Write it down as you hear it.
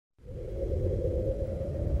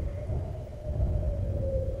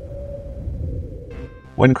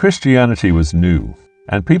When Christianity was new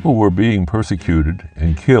and people were being persecuted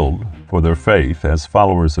and killed for their faith as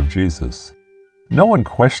followers of Jesus, no one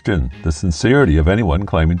questioned the sincerity of anyone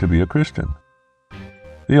claiming to be a Christian.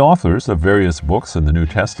 The authors of various books in the New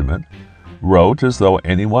Testament wrote as though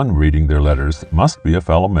anyone reading their letters must be a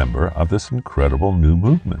fellow member of this incredible new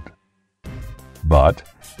movement. But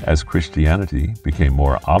as Christianity became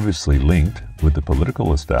more obviously linked with the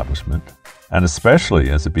political establishment, and especially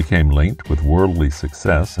as it became linked with worldly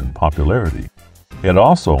success and popularity, it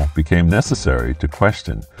also became necessary to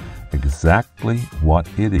question exactly what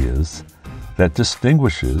it is that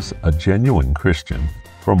distinguishes a genuine Christian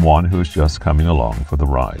from one who is just coming along for the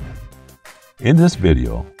ride. In this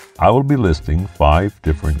video, I will be listing 5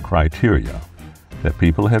 different criteria that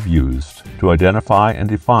people have used to identify and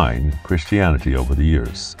define Christianity over the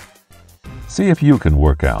years. See if you can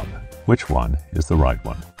work out which one is the right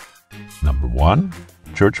one. Number 1,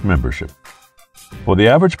 church membership. For the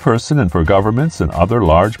average person and for governments and other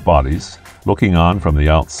large bodies looking on from the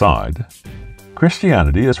outside,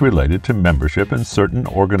 Christianity is related to membership in certain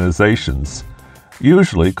organizations,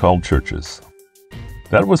 usually called churches.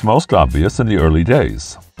 That was most obvious in the early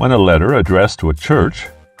days, when a letter addressed to a church,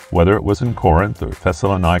 whether it was in Corinth or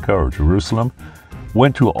Thessalonica or Jerusalem,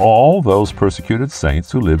 went to all those persecuted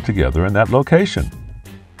saints who lived together in that location.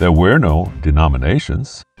 There were no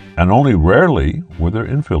denominations, and only rarely were there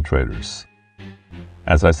infiltrators.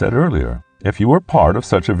 As I said earlier, if you were part of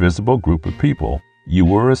such a visible group of people, you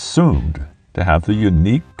were assumed to have the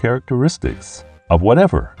unique characteristics of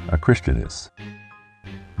whatever a Christian is.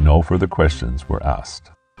 No further questions were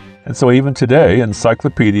asked. And so even today,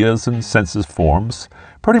 encyclopedias and census forms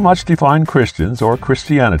pretty much define Christians or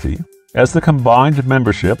Christianity as the combined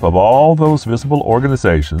membership of all those visible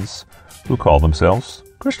organizations who call themselves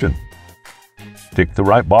Christian. Tick the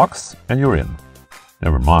right box and you're in.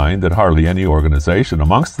 Never mind that hardly any organization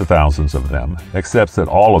amongst the thousands of them accepts that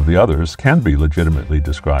all of the others can be legitimately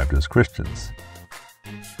described as Christians.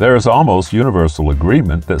 There is almost universal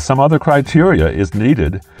agreement that some other criteria is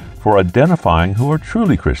needed for identifying who are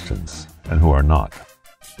truly Christians and who are not.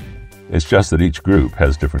 It's just that each group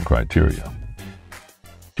has different criteria.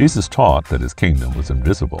 Jesus taught that his kingdom was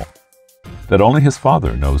invisible, that only his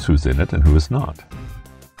Father knows who's in it and who is not.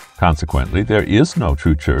 Consequently, there is no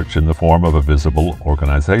true church in the form of a visible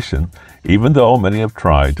organization, even though many have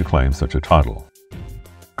tried to claim such a title.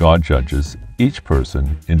 God judges each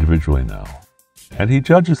person individually now, and he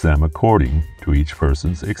judges them according to each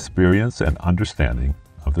person's experience and understanding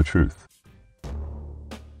of the truth.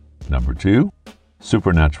 Number 2,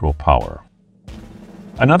 supernatural power.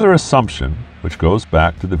 Another assumption, which goes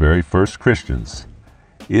back to the very first Christians,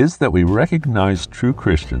 is that we recognize true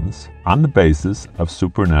Christians on the basis of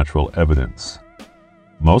supernatural evidence.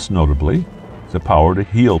 Most notably, the power to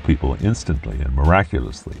heal people instantly and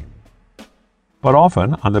miraculously, but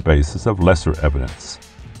often on the basis of lesser evidence,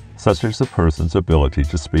 such as a person's ability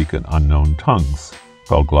to speak in unknown tongues,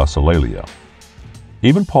 called glossolalia.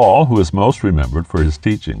 Even Paul, who is most remembered for his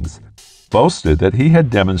teachings, boasted that he had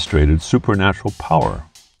demonstrated supernatural power,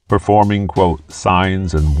 performing, quote,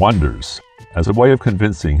 signs and wonders, as a way of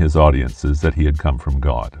convincing his audiences that he had come from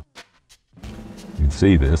God. You can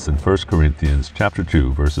see this in 1 Corinthians chapter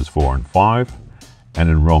 2, verses 4 and 5, and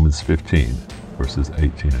in Romans 15, verses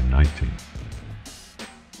 18 and 19.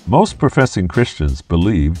 Most professing Christians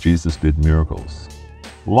believe Jesus did miracles,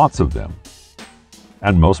 lots of them.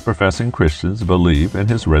 And most professing Christians believe in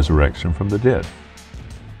his resurrection from the dead.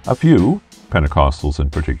 A few, Pentecostals in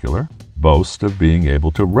particular, boast of being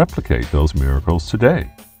able to replicate those miracles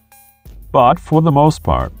today. But for the most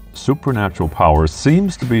part, supernatural power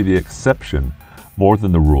seems to be the exception more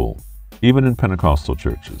than the rule, even in Pentecostal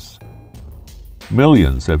churches.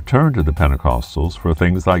 Millions have turned to the Pentecostals for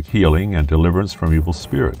things like healing and deliverance from evil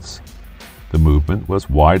spirits. The movement was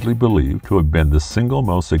widely believed to have been the single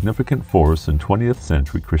most significant force in 20th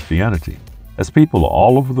century Christianity, as people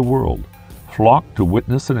all over the world flocked to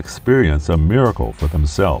witness and experience a miracle for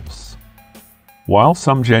themselves. While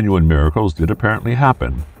some genuine miracles did apparently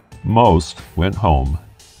happen, most went home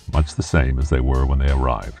much the same as they were when they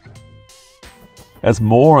arrived. As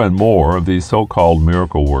more and more of these so-called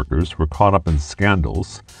miracle workers were caught up in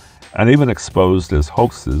scandals and even exposed as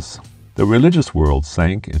hoaxes, the religious world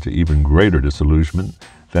sank into even greater disillusionment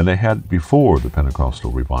than they had before the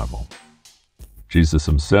Pentecostal revival. Jesus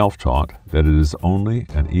himself taught that it is only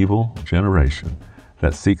an evil generation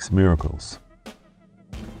that seeks miracles.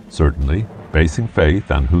 Certainly, basing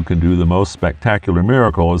faith on who can do the most spectacular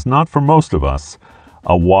miracle is not for most of us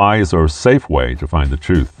a wise or safe way to find the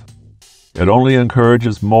truth. It only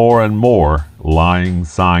encourages more and more lying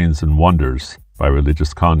signs and wonders by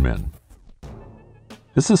religious con men.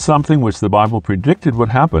 This is something which the Bible predicted would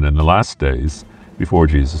happen in the last days before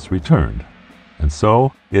Jesus returned. And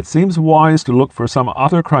so it seems wise to look for some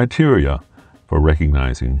other criteria for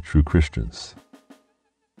recognizing true Christians.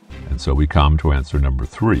 And so we come to answer number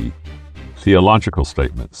 3, theological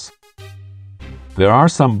statements. There are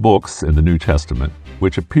some books in the New Testament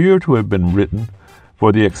which appear to have been written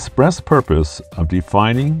for the express purpose of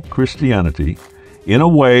defining Christianity in a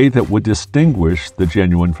way that would distinguish the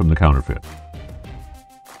genuine from the counterfeit.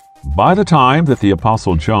 By the time that the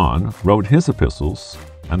Apostle John wrote his epistles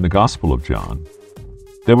and the Gospel of John,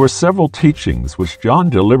 there were several teachings which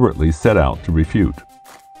John deliberately set out to refute.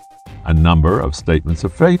 A number of statements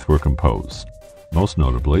of faith were composed, most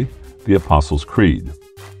notably the Apostles' Creed,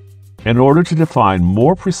 in order to define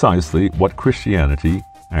more precisely what Christianity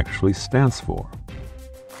actually stands for.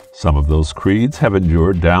 Some of those creeds have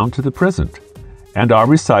endured down to the present and are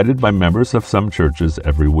recited by members of some churches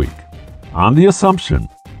every week, on the assumption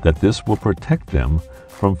that this will protect them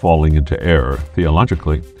from falling into error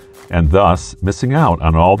theologically and thus missing out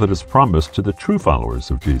on all that is promised to the true followers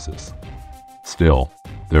of Jesus. Still,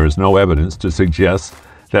 there is no evidence to suggest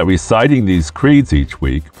that reciting these creeds each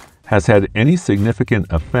week has had any significant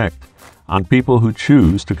effect on people who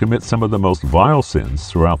choose to commit some of the most vile sins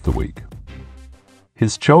throughout the week.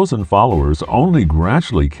 His chosen followers only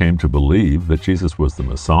gradually came to believe that Jesus was the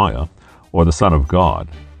Messiah or the Son of God,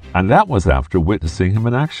 and that was after witnessing him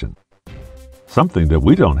in action, something that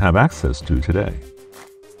we don't have access to today.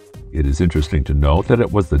 It is interesting to note that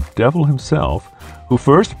it was the devil himself who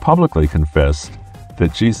first publicly confessed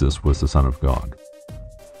that Jesus was the Son of God.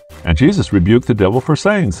 And Jesus rebuked the devil for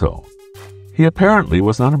saying so. He apparently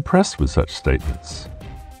was not impressed with such statements.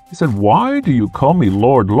 He said, "Why do you call me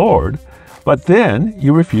Lord, Lord, but then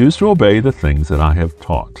you refuse to obey the things that I have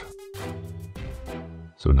taught?"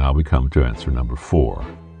 So now we come to answer number 4,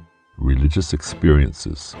 religious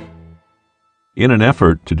experiences. In an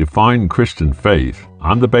effort to define Christian faith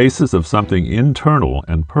on the basis of something internal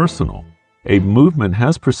and personal, a movement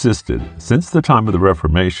has persisted since the time of the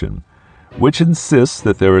Reformation, which insists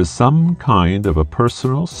that there is some kind of a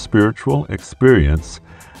personal spiritual experience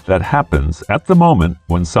that happens at the moment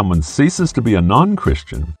when someone ceases to be a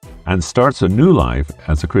non-Christian and starts a new life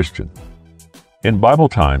as a Christian. In Bible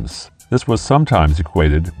times, this was sometimes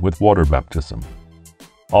equated with water baptism,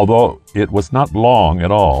 although it was not long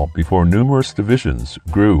at all before numerous divisions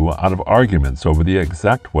grew out of arguments over the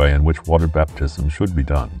exact way in which water baptism should be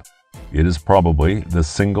done. It is probably the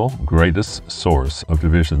single greatest source of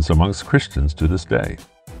divisions amongst Christians to this day.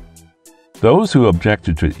 Those who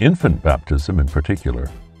objected to infant baptism in particular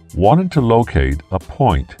wanted to locate a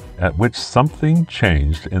point at which something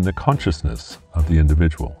changed in the consciousness of the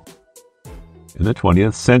individual. In the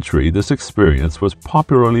 20th century, this experience was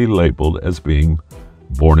popularly labeled as being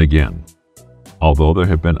born again, although there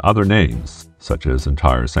have been other names, such as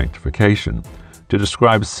entire sanctification, to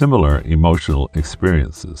describe similar emotional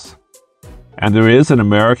experiences. And there is, in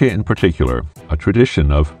America in particular, a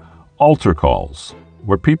tradition of altar calls,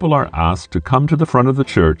 where people are asked to come to the front of the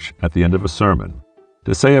church at the end of a sermon,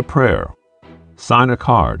 to say a prayer, sign a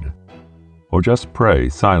card, or just pray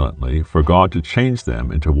silently for God to change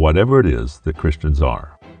them into whatever it is that Christians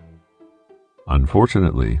are.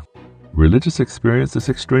 Unfortunately, religious experience is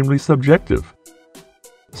extremely subjective.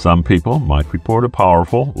 Some people might report a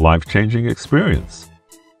powerful, life-changing experience,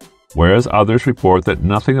 whereas others report that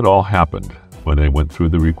nothing at all happened when they went through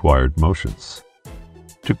the required motions.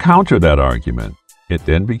 To counter that argument, it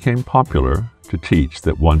then became popular to teach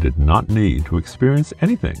that one did not need to experience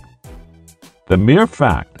anything. The mere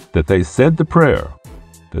fact that they said the prayer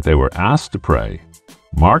that they were asked to pray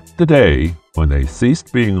marked the day when they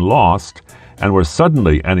ceased being lost and were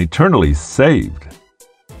suddenly and eternally saved,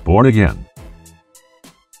 born again.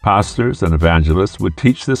 Pastors and evangelists would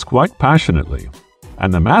teach this quite passionately,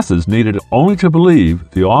 and the masses needed only to believe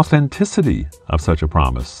the authenticity of such a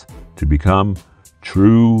promise to become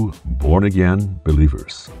true born-again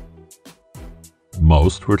believers.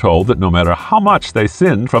 Most were told that no matter how much they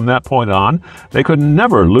sinned from that point on, they could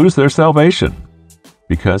never lose their salvation,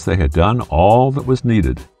 because they had done all that was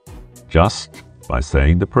needed just by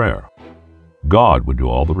saying the prayer. God would do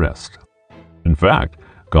all the rest. In fact,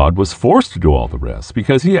 God was forced to do all the rest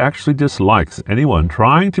because he actually dislikes anyone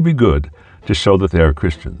trying to be good to show that they are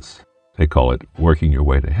Christians. They call it working your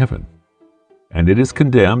way to heaven. And it is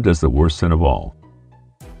condemned as the worst sin of all.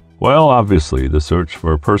 Well, obviously, the search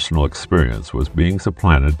for a personal experience was being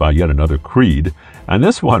supplanted by yet another creed, and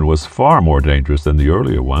this one was far more dangerous than the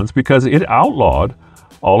earlier ones because it outlawed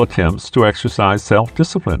all attempts to exercise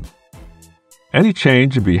self-discipline. Any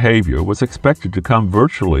change in behavior was expected to come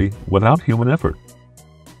virtually without human effort.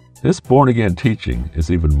 This born-again teaching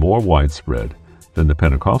is even more widespread than the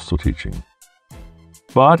Pentecostal teaching.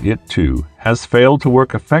 But it, too, has failed to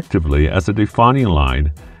work effectively as a defining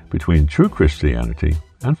line between true Christianity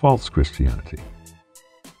and false Christianity,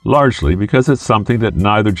 largely because it's something that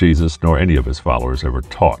neither Jesus nor any of his followers ever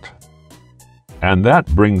taught. And that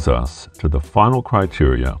brings us to the final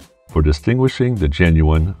criteria for distinguishing the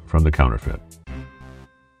genuine from the counterfeit.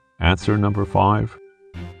 Answer number 5,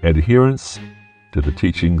 adherence to the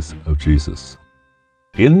teachings of Jesus.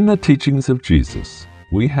 In the teachings of Jesus,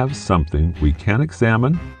 we have something we can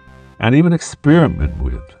examine and even experiment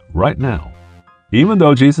with right now, even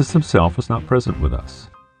though Jesus himself is not present with us.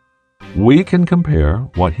 We can compare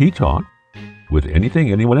what he taught with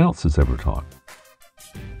anything anyone else has ever taught.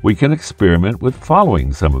 We can experiment with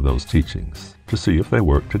following some of those teachings to see if they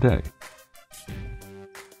work today.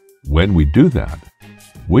 When we do that,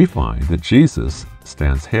 we find that Jesus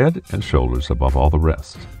stands head and shoulders above all the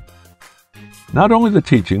rest. Not only the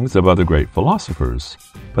teachings of other great philosophers,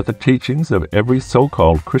 but the teachings of every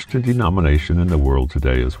so-called Christian denomination in the world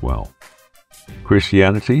today as well.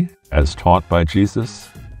 Christianity, as taught by Jesus,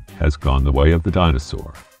 has gone the way of the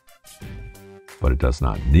dinosaur. But it does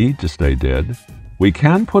not need to stay dead. We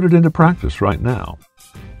can put it into practice right now.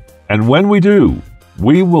 And when we do,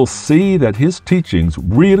 we will see that his teachings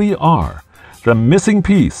really are the missing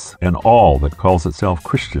piece in all that calls itself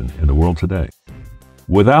Christian in the world today.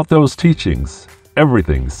 Without those teachings,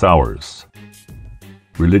 everything sours.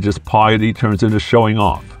 Religious piety turns into showing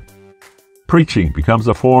off. Preaching becomes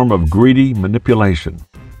a form of greedy manipulation.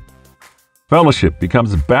 Fellowship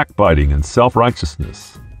becomes backbiting and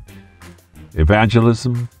self-righteousness.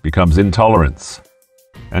 Evangelism becomes intolerance,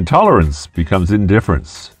 and tolerance becomes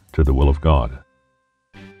indifference to the will of God.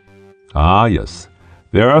 Ah, yes,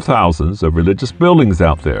 there are thousands of religious buildings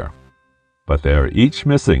out there, but they are each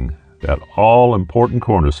missing that all-important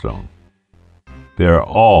cornerstone. They are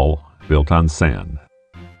all built on sand.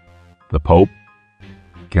 The Pope,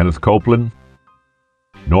 Kenneth Copeland,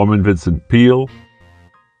 Norman Vincent Peale,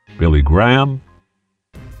 Billy Graham,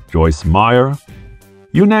 Joyce Meyer,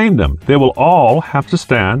 you name them, they will all have to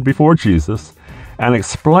stand before Jesus and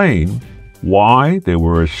explain why they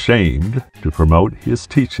were ashamed to promote his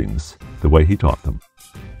teachings the way he taught them.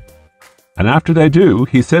 And after they do,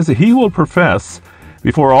 he says that he will profess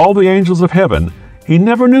before all the angels of heaven he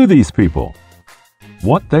never knew these people.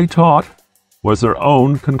 What they taught was their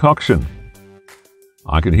own concoction.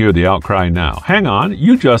 I can hear the outcry now. Hang on,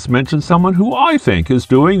 you just mentioned someone who I think is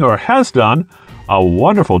doing or has done a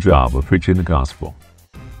wonderful job of preaching the gospel.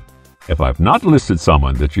 If I've not listed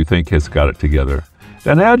someone that you think has got it together,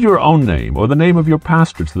 then add your own name or the name of your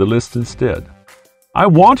pastor to the list instead. I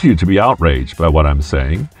want you to be outraged by what I'm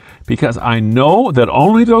saying, because I know that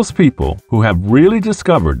only those people who have really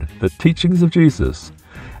discovered the teachings of Jesus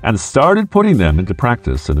and started putting them into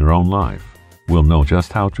practice in their own life will know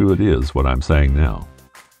just how true it is what I'm saying now.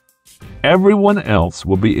 Everyone else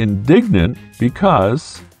will be indignant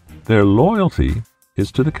because their loyalty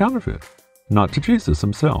is to the counterfeit, not to Jesus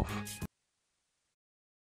himself.